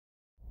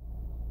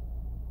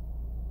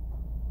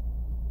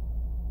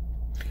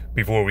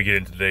Before we get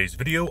into today's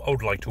video, I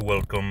would like to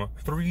welcome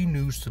 3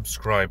 new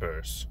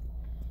subscribers.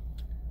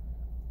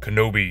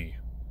 Kenobi,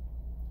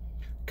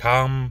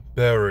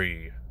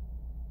 Camberry,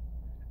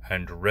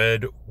 and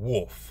Red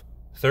Wolf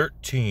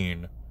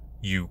 13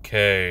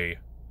 UK.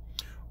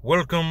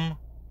 Welcome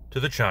to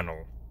the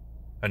channel.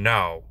 And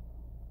now,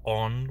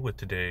 on with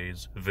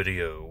today's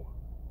video.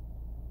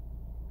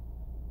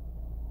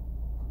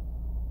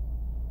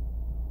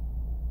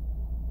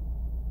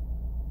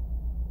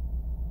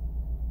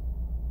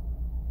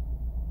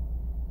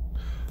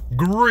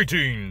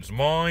 Greetings,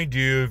 my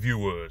dear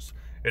viewers.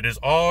 It is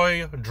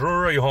I,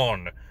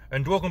 Drayon,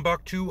 and welcome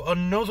back to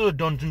another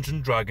Dungeons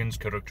 & Dragons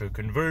character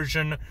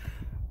conversion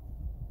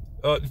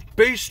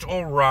based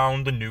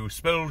around the new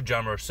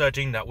Spelljammer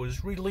setting that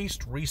was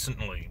released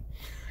recently.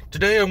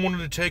 Today I wanted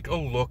to take a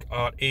look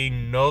at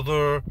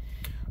another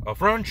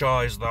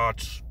franchise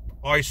that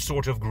I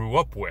sort of grew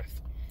up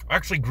with. I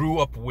actually grew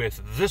up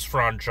with this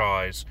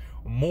franchise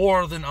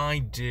more than I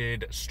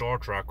did Star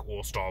Trek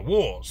or Star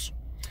Wars,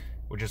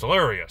 which is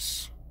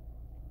hilarious.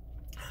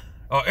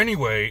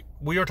 Anyway,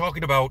 we are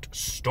talking about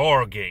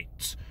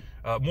Stargate.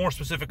 More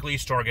specifically,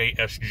 Stargate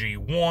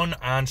SG-1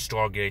 and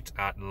Stargate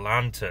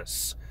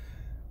Atlantis.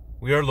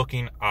 We are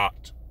looking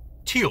at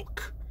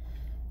Teal'c.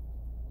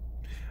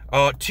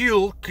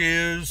 Teal'c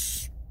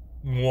is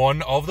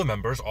one of the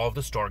members of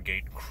the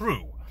Stargate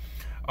crew.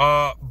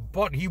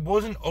 But he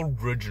wasn't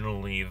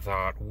originally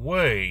that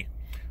way.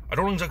 I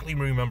don't exactly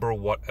remember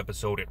what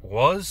episode it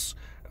was,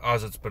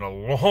 as it's been a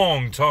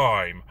long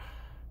time.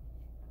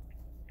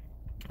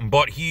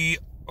 But he,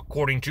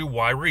 according to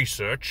Y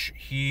Research,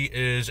 he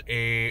is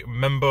a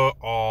member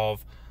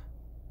of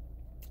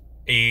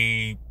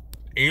a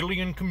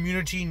alien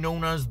community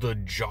known as the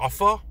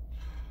Jaffa,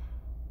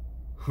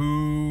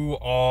 who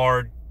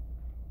are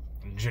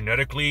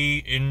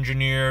genetically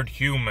engineered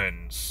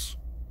humans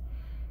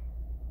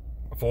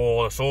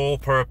for the sole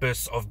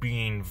purpose of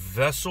being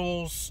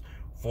vessels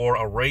for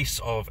a race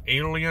of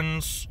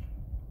aliens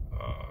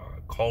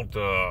called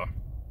the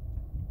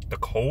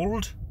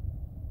Cold.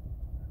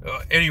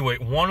 Anyway,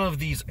 one of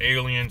these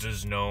aliens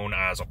is known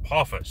as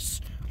Apophis,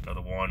 another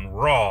one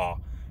Ra,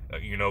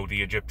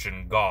 the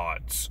Egyptian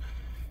gods.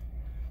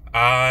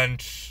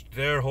 And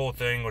their whole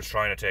thing was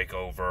trying to take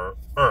over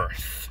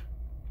Earth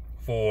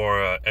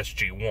for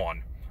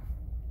SG-1.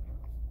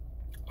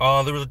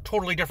 There was a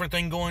totally different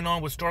thing going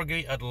on with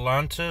Stargate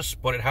Atlantis,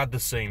 but it had the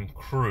same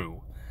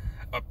crew.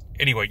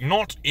 Anyway,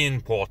 not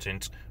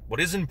important. What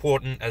is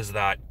important is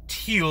that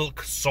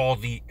Teal'c saw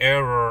the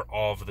error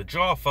of the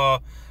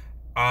Jaffa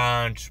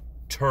and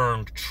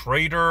turned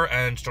traitor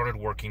and started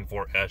working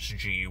for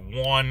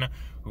SG-1,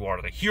 who are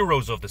the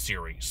heroes of the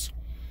series.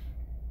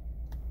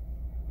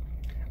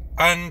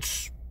 And,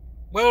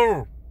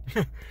 well,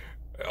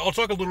 I'll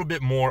talk a little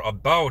bit more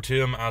about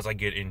him as I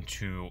get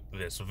into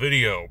this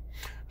video.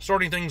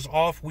 Starting things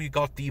off, we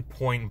got the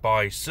point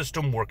buy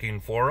system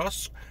working for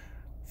us.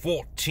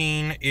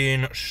 14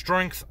 in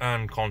strength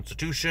and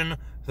constitution,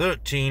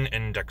 13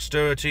 in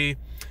dexterity.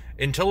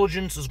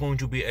 Intelligence is going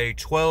to be a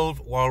 12,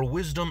 while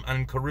wisdom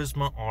and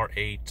charisma are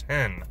a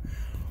 10.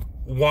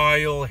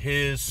 While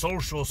his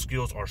social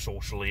skills are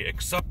socially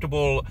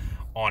acceptable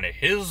on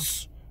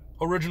his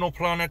original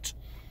planet,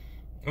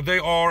 they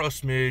are a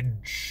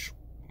smidge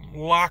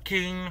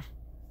lacking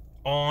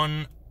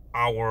on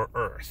our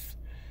Earth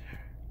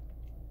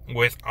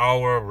with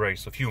our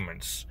race of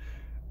humans,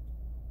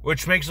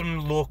 which makes him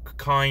look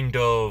kind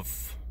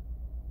of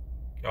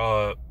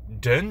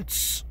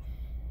dense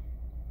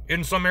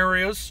in some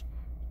areas,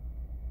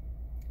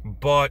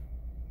 but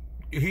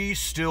he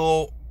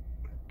still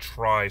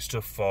tries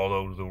to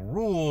follow the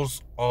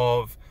rules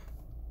of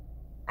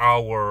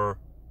our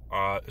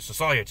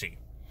society.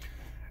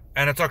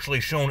 And it's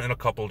actually shown in a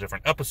couple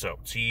different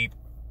episodes. He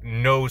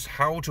knows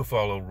how to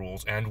follow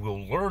rules and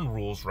will learn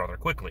rules rather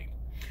quickly.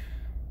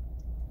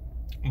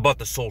 But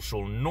the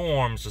social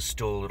norms is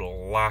still a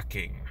little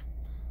lacking.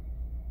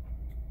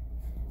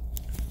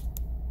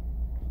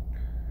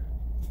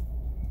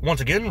 Once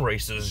again,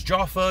 race is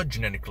Jaffa,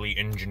 genetically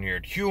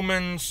engineered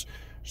humans,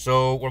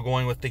 so we're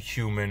going with the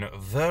human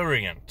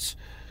variant,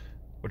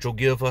 which will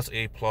give us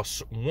a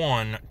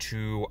 +1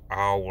 to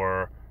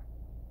our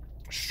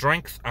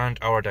strength and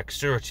our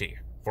dexterity.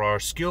 For our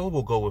skill,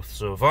 we'll go with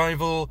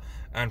survival,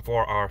 and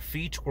for our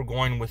feat, we're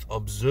going with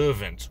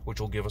observant, which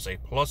will give us a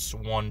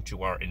 +1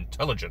 to our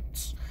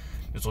intelligence.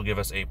 This will give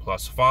us a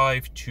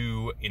 +5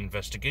 to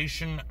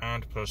investigation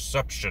and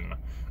perception,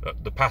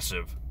 the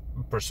passive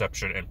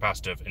perception and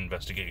passive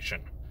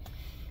investigation.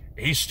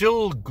 He's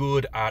still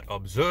good at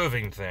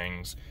observing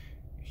things.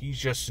 He's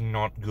just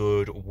not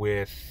good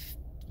with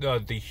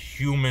the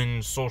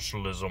human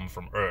socialism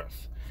from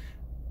Earth.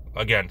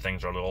 Again,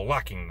 things are a little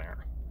lacking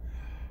there.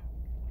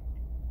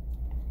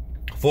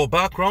 For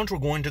background, we're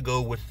going to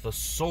go with the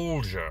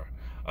soldier.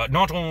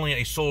 Not only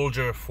a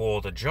soldier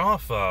for the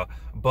Jaffa,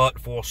 but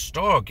for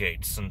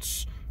Stargate,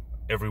 since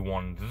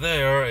everyone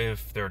there,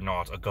 if they're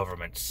not a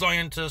government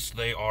scientist,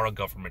 they are a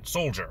government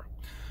soldier.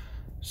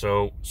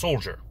 So,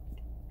 soldier.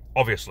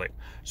 obviously.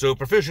 So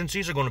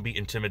proficiencies are going to be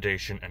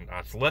intimidation and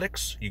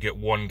athletics. You get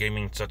one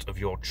gaming set of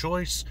your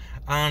choice,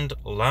 and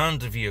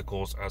land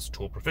vehicles as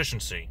tool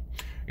proficiency.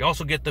 You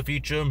also get the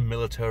feature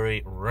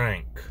military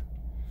rank.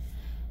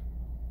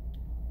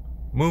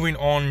 Moving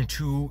on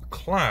to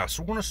class,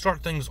 we're going to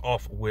start things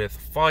off with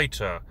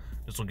fighter.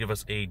 This will give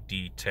us a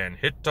D10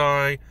 hit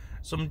die,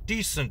 some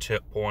decent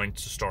hit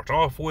points to start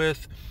off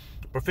with,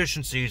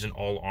 proficiencies in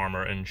all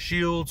armor and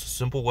shields,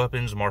 simple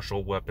weapons,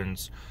 martial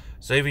weapons.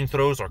 Saving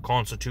throws are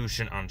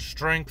constitution and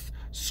strength.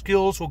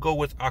 Skills will go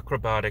with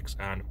acrobatics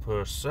and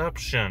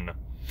perception.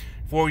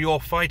 For your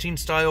fighting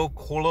style,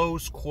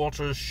 close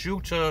quarters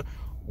shooter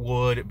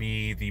would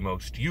be the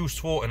most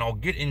useful, and I'll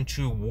get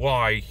into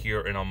why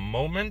here in a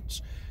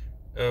moment.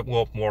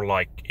 Well, more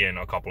like in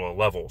a couple of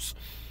levels.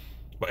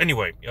 But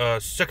anyway,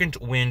 second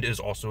wind is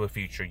also a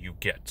feature you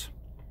get.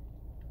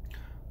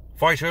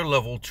 Fighter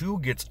level 2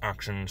 gets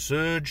action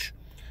surge.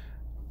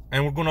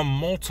 And we're going to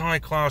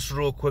multi-class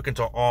real quick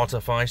into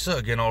Artificer.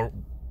 Again, I'll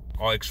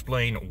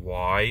explain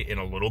why in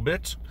a little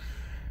bit.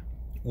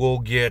 We'll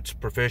get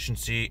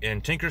proficiency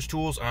in Tinker's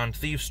Tools and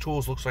Thieves'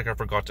 Tools. Looks like I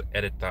forgot to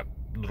edit that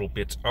little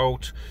bit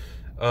out.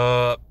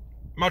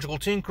 Magical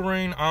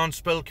Tinkering and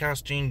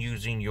Spellcasting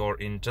using your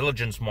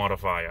Intelligence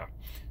modifier,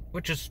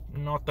 which is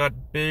not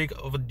that big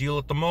of a deal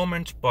at the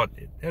moment, but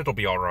it'll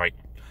be alright.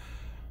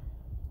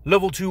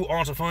 Level 2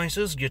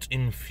 Artificers get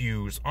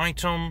Infuse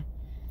Item.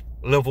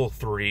 Level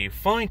 3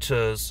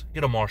 Fighters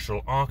get a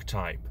Martial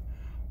Archetype.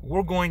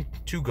 We're going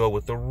to go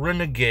with the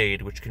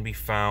Renegade, which can be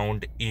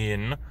found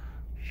in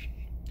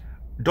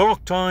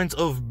Dark Tides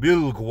of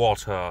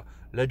Bilgewater,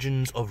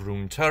 Legends of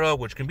Runeterra,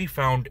 which can be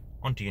found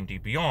on D&D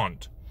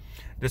Beyond.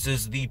 This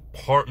is the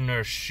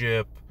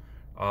partnership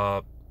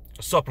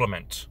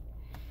supplement.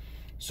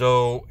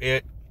 So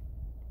it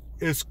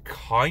is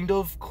kind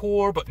of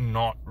core, but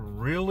not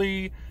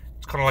really.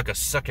 It's kind of like a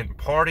second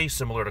party,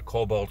 similar to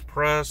Cobalt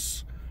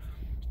Press.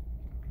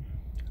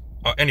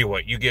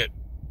 Anyway, you get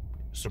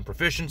some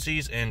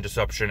proficiencies in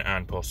Deception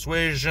and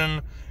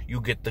Persuasion.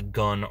 You get the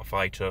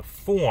Gunfighter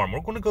form.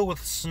 We're going to go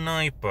with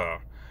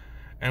Sniper.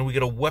 And we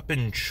get a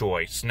weapon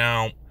choice.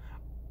 Now,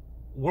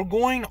 we're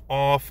going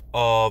off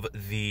of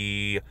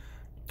the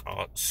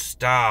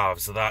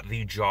staves that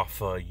the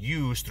Jaffa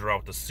use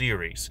throughout the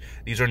series.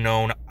 These are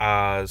known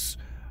as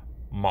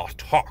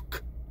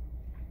Matok.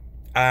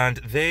 And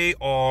they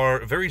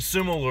are very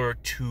similar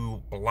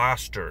to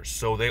blasters,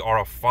 so they are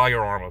a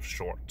firearm of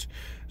sort.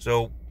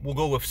 So we'll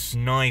go with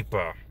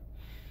Sniper.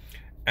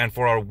 And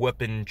for our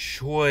weapon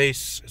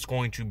choice, it's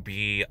going to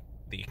be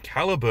the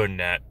Caliber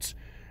Net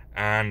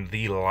and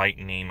the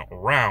Lightning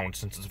Round,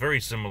 since it's very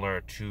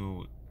similar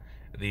to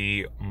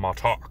the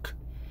Matok.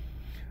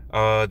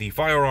 The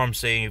firearm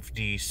save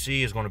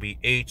DC is going to be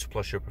 8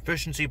 plus your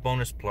proficiency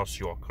bonus plus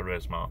your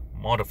charisma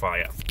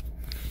modifier.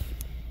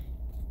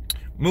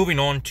 Moving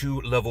on to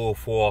level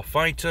 4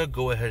 fighter,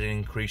 go ahead and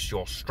increase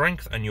your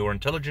strength and your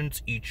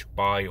intelligence each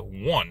by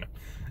 1.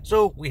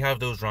 So we have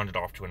those rounded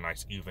off to a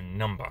nice even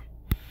number.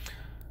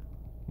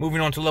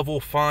 Moving on to level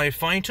 5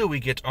 fighter, we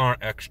get our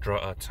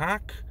extra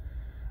attack.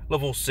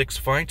 Level 6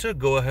 fighter,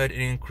 go ahead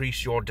and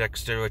increase your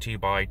dexterity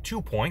by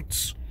 2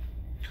 points.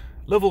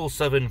 Level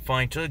 7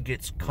 fighter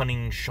gets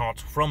Cunning Shot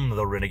from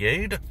the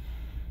Renegade.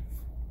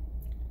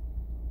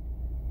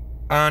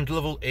 And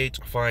level 8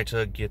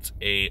 fighter gets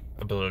a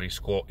ability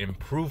score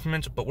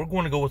improvement, but we're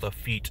going to go with a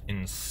feat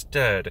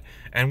instead.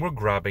 And we're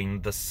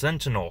grabbing the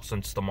Sentinel,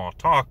 since the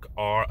Matok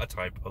are a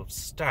type of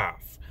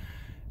staff.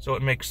 So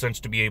it makes sense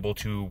to be able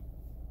to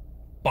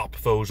bop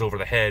foes over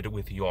the head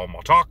with your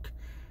Matok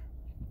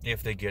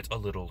if they get a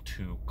little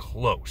too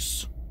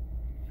close.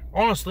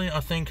 Honestly, I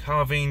think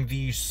having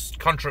the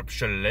Cantrip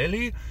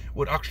Shillelagh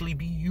would actually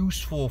be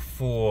useful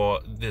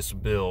for this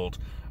build,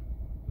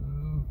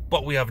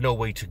 but we have no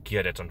way to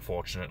get it,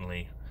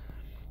 unfortunately.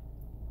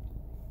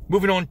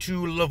 Moving on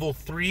to level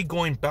 3,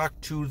 going back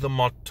to the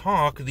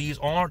Matok, these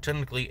are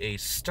technically a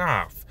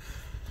staff.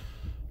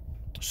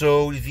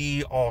 So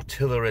the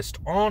Artillerist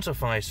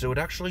Artificer would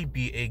actually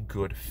be a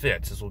good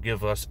fit. This will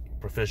give us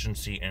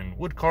proficiency in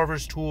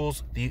Woodcarver's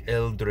Tools, the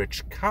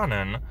Eldritch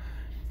Cannon,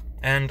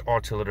 and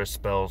artillerist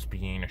spells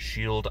being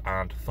Shield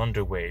and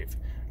Thunderwave.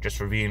 Just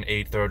for being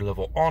a 3rd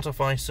level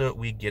Artificer,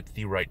 we get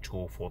the right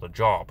tool for the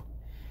job.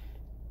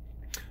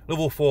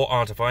 Level 4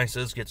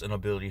 Artificers gets an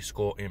ability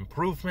score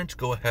improvement.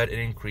 Go ahead and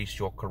increase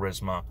your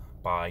charisma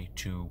by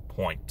 2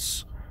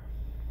 points.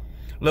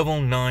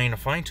 Level 9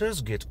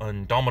 Fighters get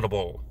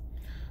Indomitable.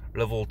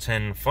 Level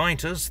 10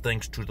 Fighters,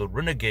 thanks to the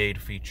Renegade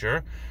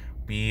feature,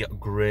 be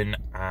Grin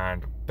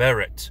and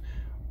Barrett,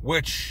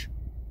 which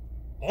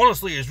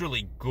honestly is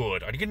really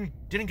good. I didn't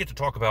get to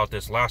talk about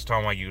this last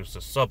time I used the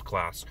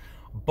subclass,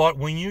 but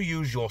when you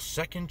use your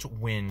second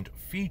wind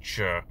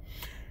feature,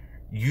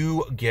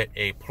 you get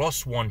a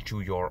 +1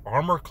 to your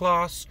armor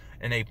class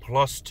and a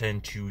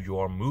 +10 to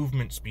your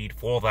movement speed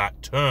for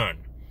that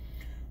turn.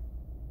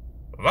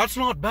 That's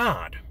not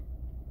bad.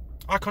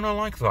 I kind of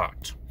like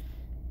that.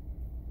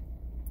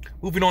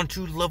 Moving on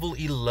to level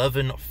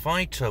 11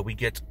 fighter, we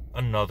get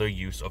another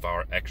use of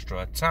our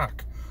extra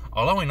attack.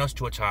 allowing us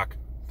to attack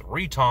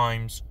 3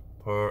 times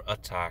per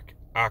attack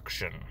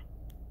action.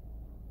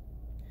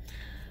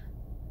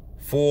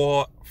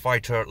 For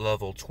fighter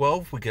level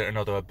 12, we get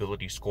another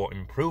ability score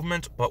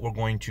improvement, but we're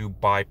going to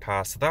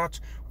bypass that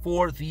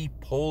for the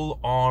pole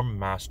arm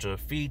master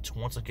feat,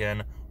 once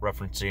again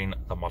referencing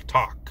the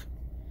Teal'c.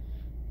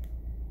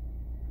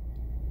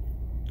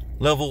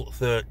 Level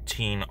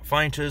 13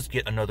 fighters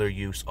get another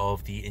use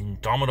of the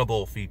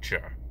Indomitable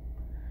feature.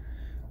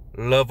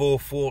 Level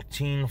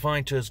 14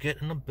 fighters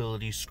get an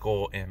ability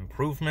score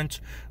improvement.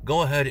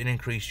 Go ahead and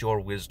increase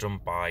your wisdom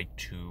by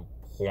 2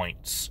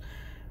 points.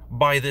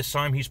 By this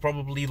time, he's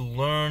probably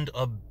learned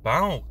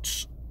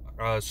about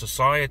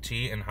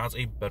society and has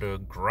a better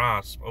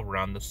grasp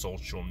around the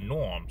social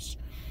norms.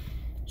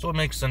 So it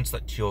makes sense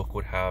that Teal'c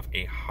would have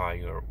a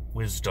higher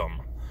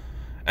wisdom.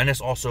 And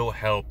this also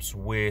helps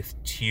with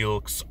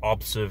Teal'c's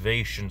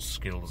observation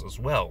skills as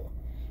well.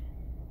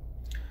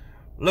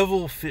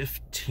 Level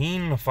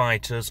 15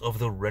 fighters of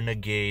the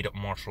Renegade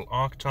martial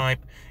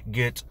archetype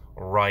get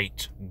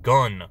right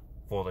gun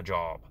for the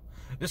job.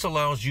 This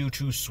allows you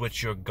to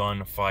switch your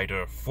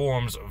gunfighter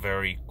forms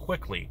very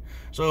quickly.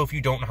 So if you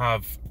don't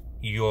have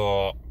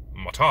your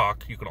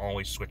Teal'c, you can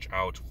always switch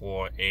out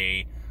for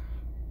a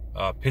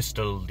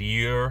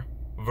pistolier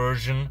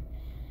version,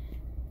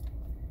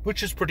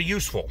 which is pretty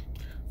useful.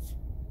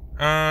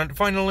 And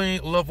finally,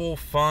 level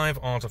 5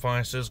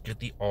 artificers get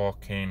the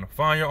Arcane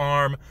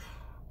Firearm,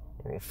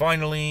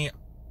 finally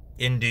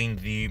ending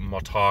the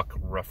Teal'c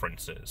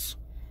references.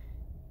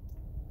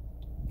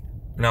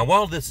 Now,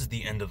 while this is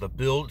the end of the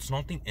build, it's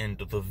not the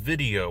end of the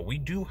video. We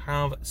do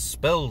have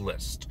spell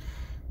list,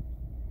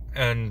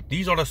 and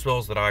these are the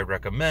spells that I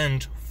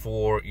recommend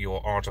for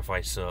your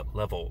artificer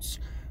levels.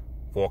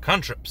 For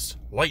cantrips,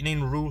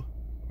 lightning,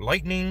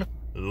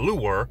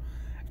 lure,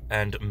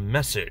 and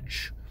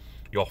message.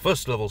 Your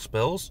first level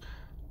spells: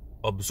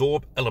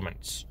 absorb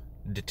elements,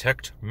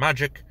 detect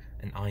magic,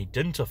 and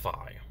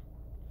identify.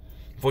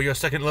 For your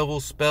second level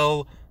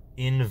spell,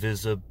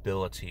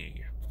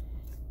 invisibility.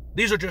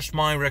 These are just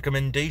my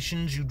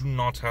recommendations. You do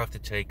not have to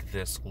take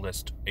this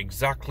list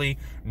exactly,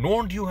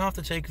 nor do you have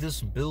to take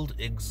this build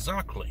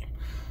exactly.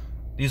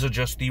 These are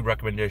just the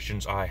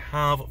recommendations I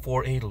have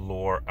for a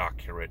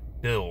lore-accurate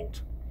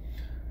build.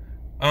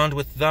 And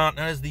with that,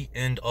 that is the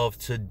end of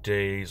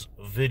today's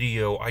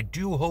video. I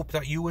do hope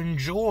that you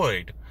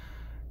enjoyed.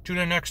 Tune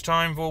in next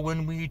time for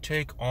when we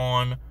take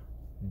on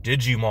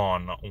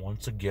Digimon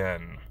once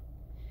again.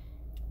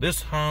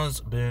 This has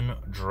been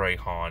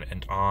Drahan,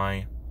 and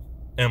I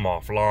am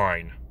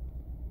offline.